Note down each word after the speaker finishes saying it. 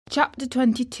Chapter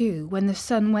 22. When the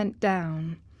sun went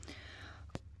down.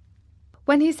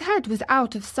 When his head was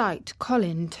out of sight,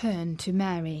 Colin turned to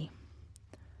Mary.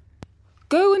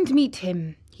 "Go and meet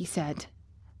him," he said,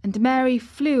 and Mary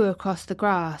flew across the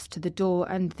grass to the door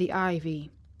under the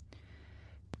ivy.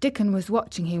 Dickon was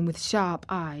watching him with sharp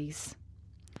eyes.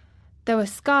 There were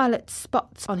scarlet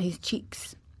spots on his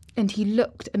cheeks, and he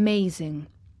looked amazing,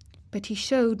 but he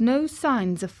showed no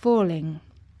signs of falling.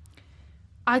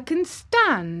 I can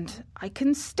stand,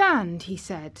 he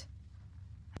said,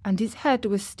 and his head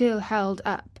was still held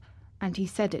up, and he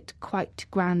said it quite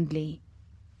grandly.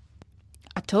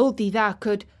 "I told thee thou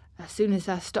could, as soon as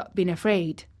thou stopped being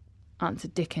afraid,"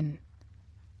 answered Dickon.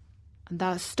 "And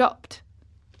thou stopped?"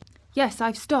 "Yes,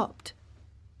 I've stopped,"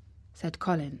 said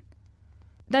Colin.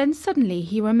 Then suddenly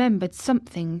he remembered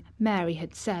something Mary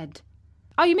had said.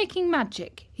 "Are you making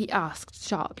magic?" he asked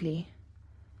sharply.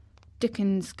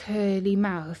 Dickon's curly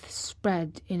mouth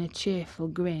spread in a cheerful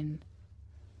grin.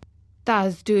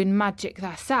 "Thou's doing magic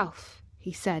thyself,"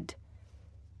 he said.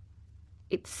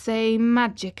 "It's same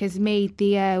magic as made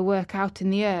the air work out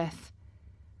in the earth."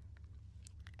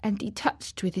 And he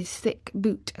touched with his thick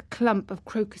boot a clump of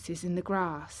crocuses in the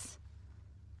grass.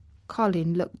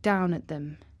 Colin looked down at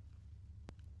them.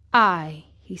 "Aye,"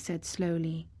 he said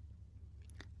slowly.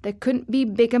 "There couldn't be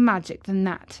bigger magic than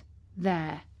that,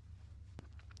 there."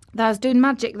 "Thou's doing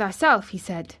magic thyself," he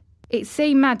said. "It's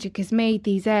same magic as made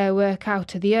these air work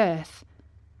out of the earth."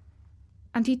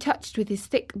 And he touched with his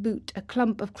thick boot a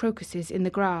clump of crocuses in the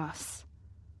grass.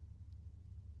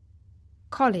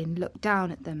 Colin looked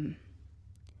down at them.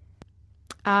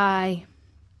 "Aye,"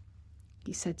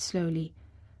 he said slowly.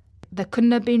 "There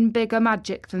couldn't have been bigger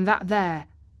magic than that there.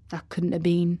 There couldn't have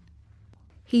been."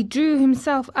 He drew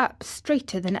himself up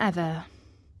straighter than ever.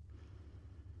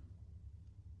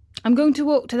 "I'm going to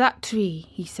walk to that tree,"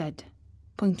 he said,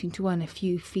 pointing to one a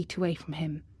few feet away from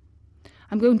him.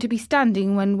 "I'm going to be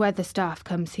standing when Weatherstaff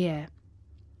comes here.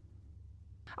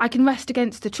 I can rest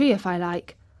against the tree if I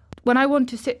like. When I want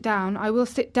to sit down, I will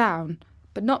sit down,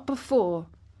 but not before.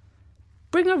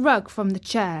 Bring a rug from the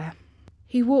chair."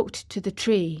 He walked to the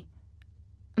tree,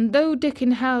 and though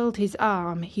Dickon held his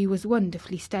arm, he was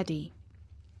wonderfully steady.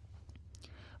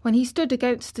 When he stood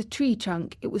against the tree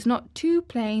trunk, it was not too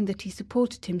plain that he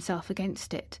supported himself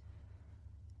against it,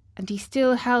 and he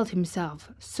still held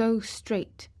himself so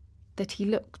straight that he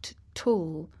looked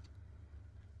tall.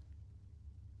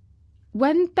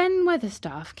 When Ben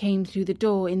Weatherstaff came through the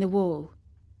door in the wall,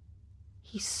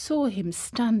 he saw him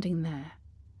standing there,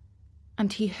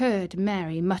 and he heard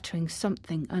Mary muttering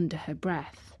something under her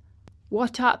breath.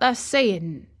 "What art thou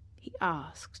saying?" he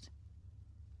asked,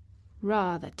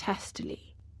 rather testily,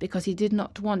 because he did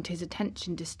not want his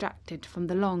attention distracted from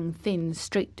the long, thin,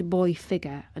 straight-boy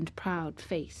figure and proud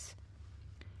face.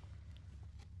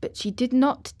 But she did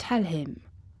not tell him.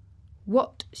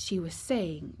 What she was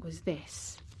saying was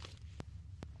this: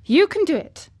 "You can do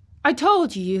it. I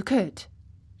told you you could.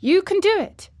 You can do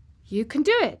it. You can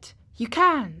do it. You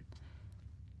can."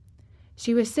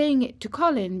 She was saying it to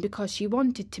Colin because she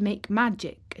wanted to make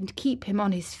magic and keep him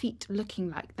on his feet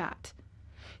looking like that.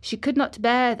 She could not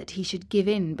bear that he should give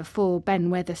in before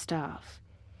Ben Weatherstaff.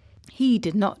 He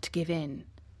did not give in.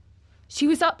 She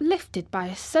was uplifted by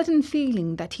a sudden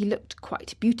feeling that he looked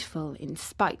quite beautiful in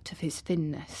spite of his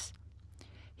thinness.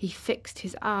 He fixed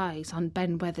his eyes on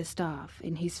Ben Weatherstaff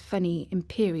in his funny,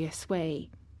 imperious way.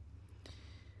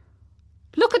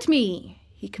 "Look at me,"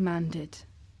 he commanded.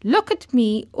 "Look at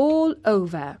me all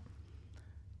over.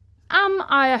 Am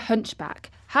I a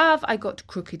hunchback? Have I got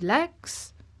crooked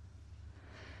legs?"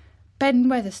 Ben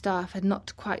Weatherstaff had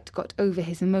not quite got over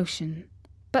his emotion,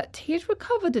 but he had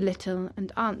recovered a little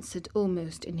and answered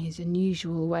almost in his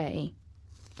unusual way.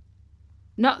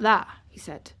 "Not that," he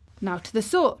said. "Now to the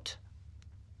sort.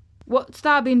 What's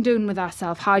thou been doing with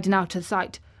thyself, hiding out of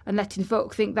sight and letting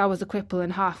folk think thou was a cripple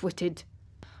and half-witted?"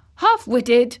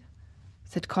 "Half-witted?"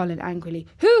 said Colin angrily.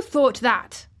 "Who thought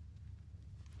that?"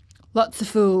 "Lots of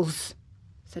fools,"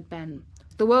 said Ben.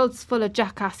 "The world's full of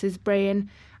jackasses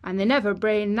braying, and they never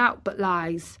brayin' nowt but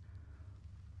lies.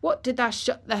 What did thou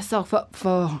shut thyself up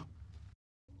for?"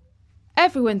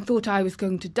 "Everyone thought I was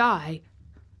going to die,"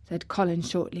 said Colin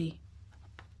shortly.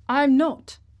 "I'm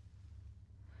not."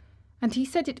 And he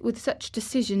said it with such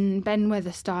decision Ben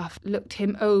Weatherstaff looked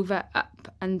him over,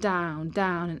 up and down,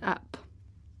 down and up.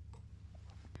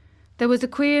 There was a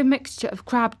queer mixture of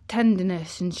crabbed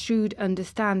tenderness and shrewd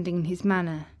understanding in his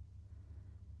manner.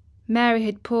 Mary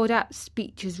had poured out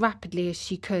speech as rapidly as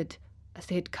she could as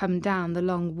they had come down the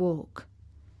long walk.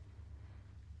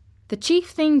 The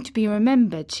chief thing to be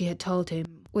remembered, she had told him,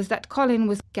 was that Colin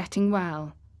was getting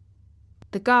well.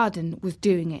 The garden was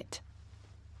doing it.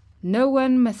 No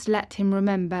one must let him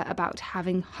remember about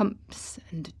having humps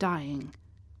and dying.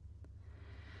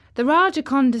 The Rajah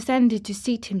condescended to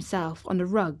seat himself on a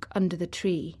rug under the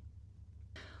tree.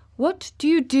 "What do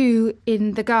you do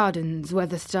in the gardens,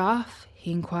 Weatherstaff?"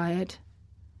 he inquired.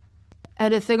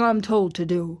 "Anything I'm told to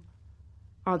do,"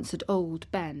 answered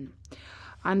old Ben.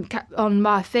 "I'm kept on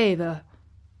my favour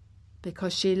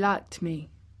because she liked me."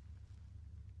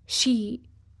 "She,"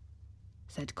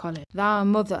 said Colin. "Thy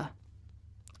mother,"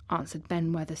 answered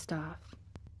Ben Weatherstaff.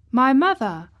 "My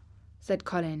mother," said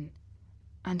Colin,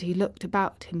 and he looked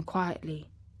about him quietly.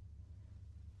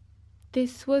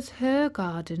 This was her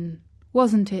garden,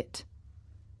 wasn't it?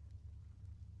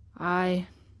 "Aye,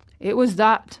 it was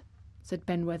that," said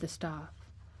Ben Weatherstaff,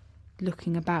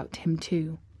 looking about him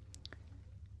too.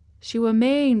 "She were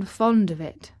main fond of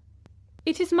it.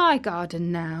 It is my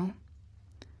garden now.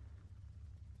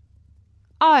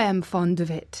 I am fond of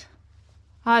it.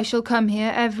 I shall come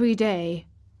here every day,"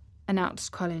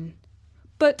 announced Colin.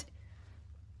 "But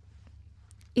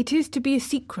it is to be a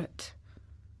secret.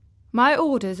 My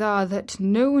orders are that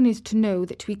no one is to know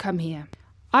that we come here.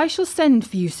 I shall send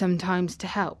for you sometimes to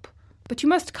help, but you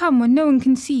must come when no one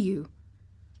can see you."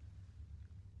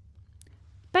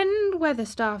 Ben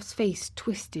Weatherstaff's face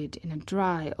twisted in a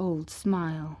dry old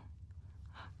smile.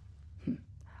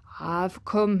 "I've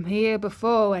come here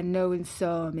before when no one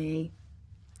saw me,"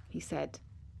 he said.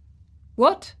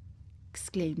 "What?"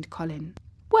 exclaimed Colin.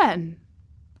 "When?"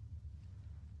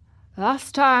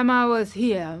 "Last time I was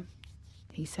here,"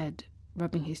 he said,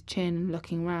 rubbing his chin and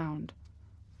looking round.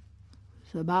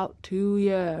 "It's about 2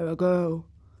 years ago."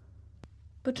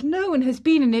 "But no one has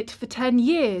been in it for 10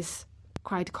 years,"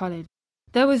 cried Colin.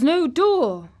 "There was no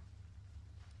door."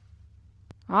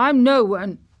 "I'm no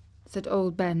one," said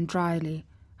old Ben dryly,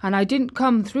 "and I didn't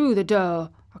come through the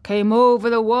door. I came over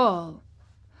the wall.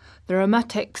 The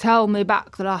rheumatics held me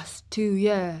back the last 2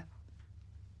 years.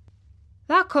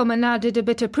 "That come and I did a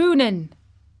bit of pruning,"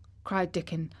 cried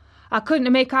Dickon. "I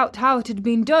couldn't make out how it had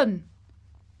been done."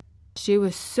 "She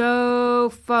was so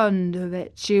fond of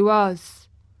it, she was,"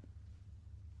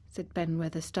 said Ben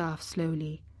Weatherstaff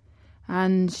slowly.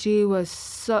 "And she was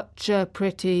such a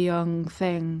pretty young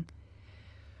thing.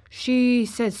 She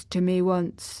says to me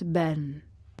once, 'Ben,'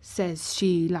 says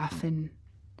she, laughing,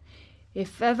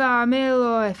 'if ever I'm ill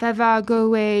or if ever I go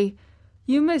away,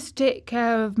 you must take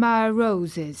care of my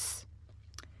roses.'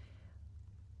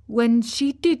 When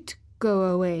she did go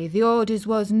away, the orders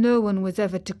was no one was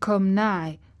ever to come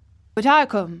nigh. But I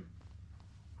come,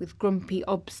 with grumpy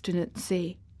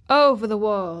obstinacy, over the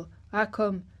wall. I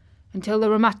come, until the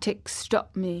rheumatics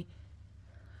stopped me.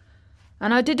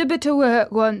 And I did a bit of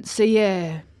work once a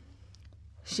year.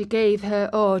 She gave her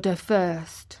order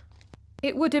first."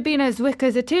 "It would have been as wick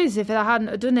as it is if I hadn't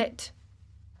have done it,"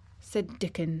 said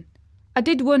Dickon. "I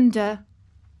did wonder.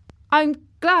 I'm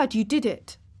glad you did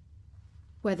it,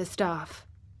 Weatherstaff,"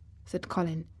 said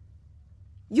Colin.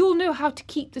 "You'll know how to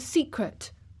keep the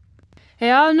secret."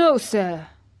 "I know, sir,"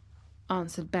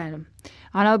 answered Ben,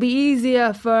 "and it'll be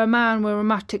easier for a man with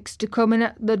rheumatics to come in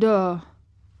at the door."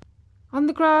 On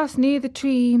the grass near the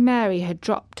tree, Mary had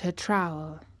dropped her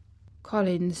trowel.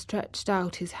 Colin stretched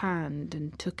out his hand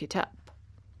and took it up.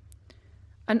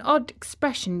 An odd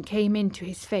expression came into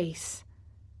his face,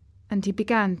 and he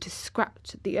began to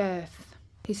scratch at the earth.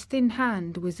 His thin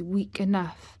hand was weak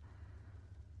enough.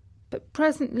 But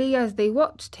presently, as they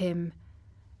watched him,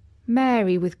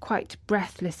 Mary with quite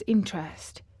breathless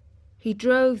interest, he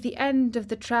drove the end of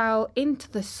the trowel into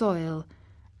the soil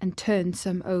and turned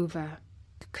some over.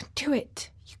 "You can do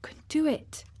it, you can do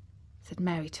it," said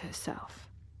Mary to herself.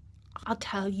 "I'll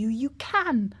tell you, you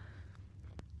can."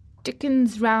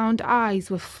 Dickon's round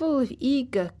eyes were full of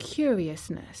eager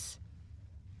curiousness,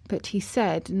 but he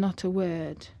said not a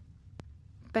word.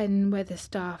 Ben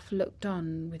Weatherstaff looked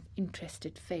on with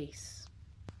interested face.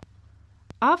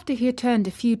 After he had turned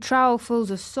a few trowelfuls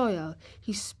of soil,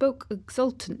 he spoke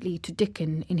exultantly to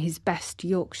Dickon in his best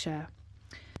Yorkshire.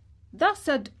 "Thou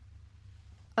said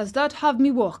as thou'd have me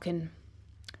walking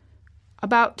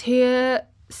about here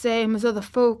same as other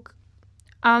folk,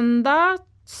 and thou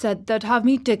said thou'd have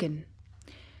me digging.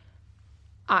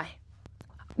 Aye,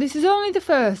 this is only the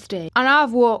first day, and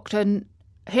I've walked, and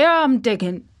here I'm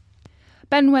digging."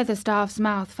 Ben Weatherstaff's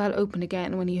mouth fell open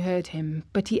again when he heard him,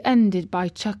 but he ended by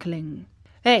chuckling.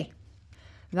 "Hey,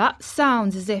 that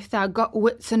sounds as if thou got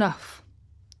wits enough.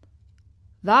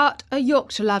 Thou'rt a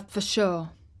Yorkshire lad for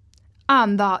sure,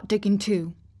 and thou'rt digging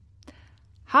too.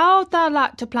 How'd thou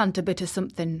like to plant a bit of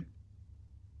something?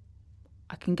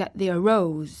 I can get thee a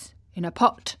rose in a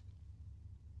pot."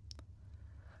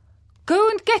 "Go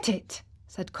and get it,"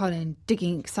 said Colin,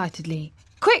 digging excitedly.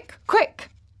 Quick, quick!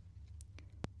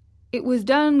 It was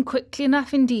done quickly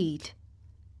enough indeed.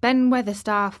 Ben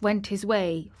Weatherstaff went his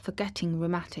way, forgetting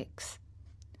rheumatics.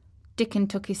 Dickon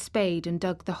took his spade and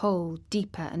dug the hole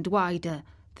deeper and wider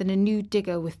than a new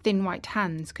digger with thin white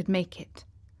hands could make it.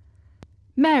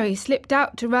 Mary slipped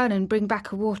out to run and bring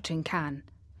back a watering can.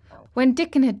 When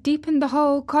Dickon had deepened the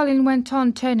hole, Colin went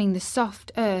on turning the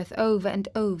soft earth over and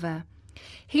over.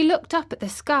 He looked up at the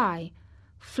sky,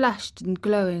 flushed and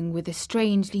glowing with a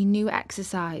strangely new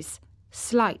exercise,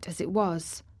 slight as it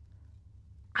was.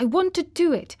 I want to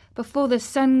do it before the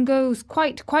sun goes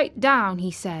quite down,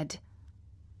 he said.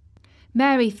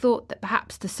 Mary thought that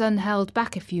perhaps the sun held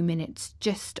back a few minutes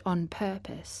just on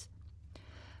purpose.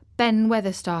 Ben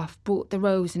Weatherstaff brought the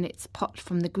rose in its pot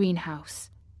from the greenhouse.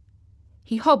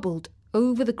 He hobbled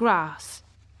over the grass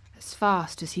as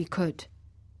fast as he could.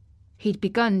 He'd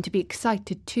begun to be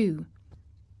excited too.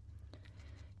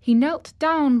 He knelt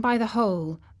down by the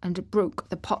hole and broke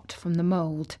the pot from the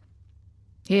mould.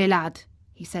 Here, lad,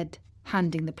 he said,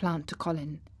 handing the plant to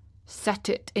Colin. Set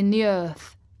it in the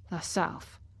earth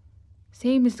thyself,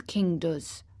 same as the king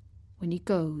does when he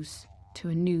goes to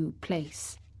a new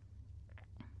place.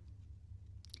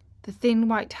 The thin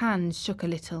white hands shook a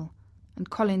little, and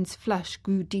Colin's flush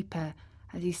grew deeper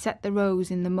as he set the rose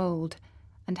in the mould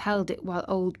and held it while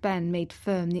old Ben made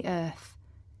firm the earth.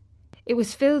 It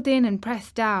was filled in and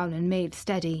pressed down and made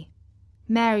steady.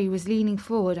 Mary was leaning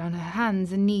forward on her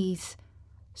hands and knees.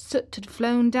 Soot had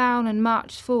flown down and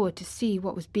marched forward to see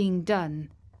what was being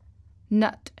done.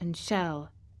 Nut and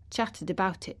shell chattered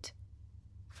about it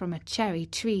from a cherry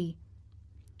tree.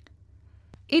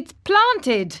 It's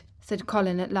planted, said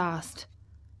Colin at last,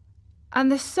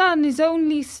 and the sun is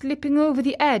only slipping over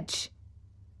the edge.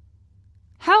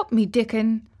 Help me,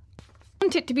 Dickon. I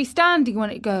want it to be standing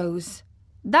when it goes.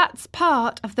 That's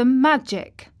part of the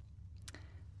magic.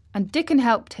 And Dickon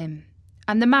helped him,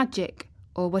 and the magic,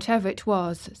 or whatever it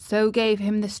was, so gave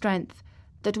him the strength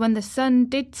that when the sun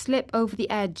did slip over the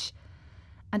edge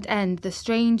and end the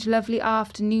strange lovely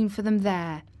afternoon for them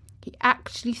there, he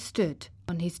actually stood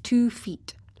on his 2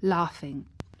 feet, laughing.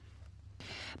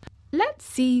 Let's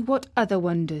see what other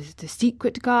wonders the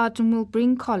secret garden will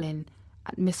bring Colin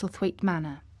at Misselthwaite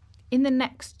Manor in the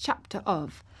next chapter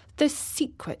of The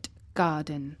Secret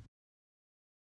Garden.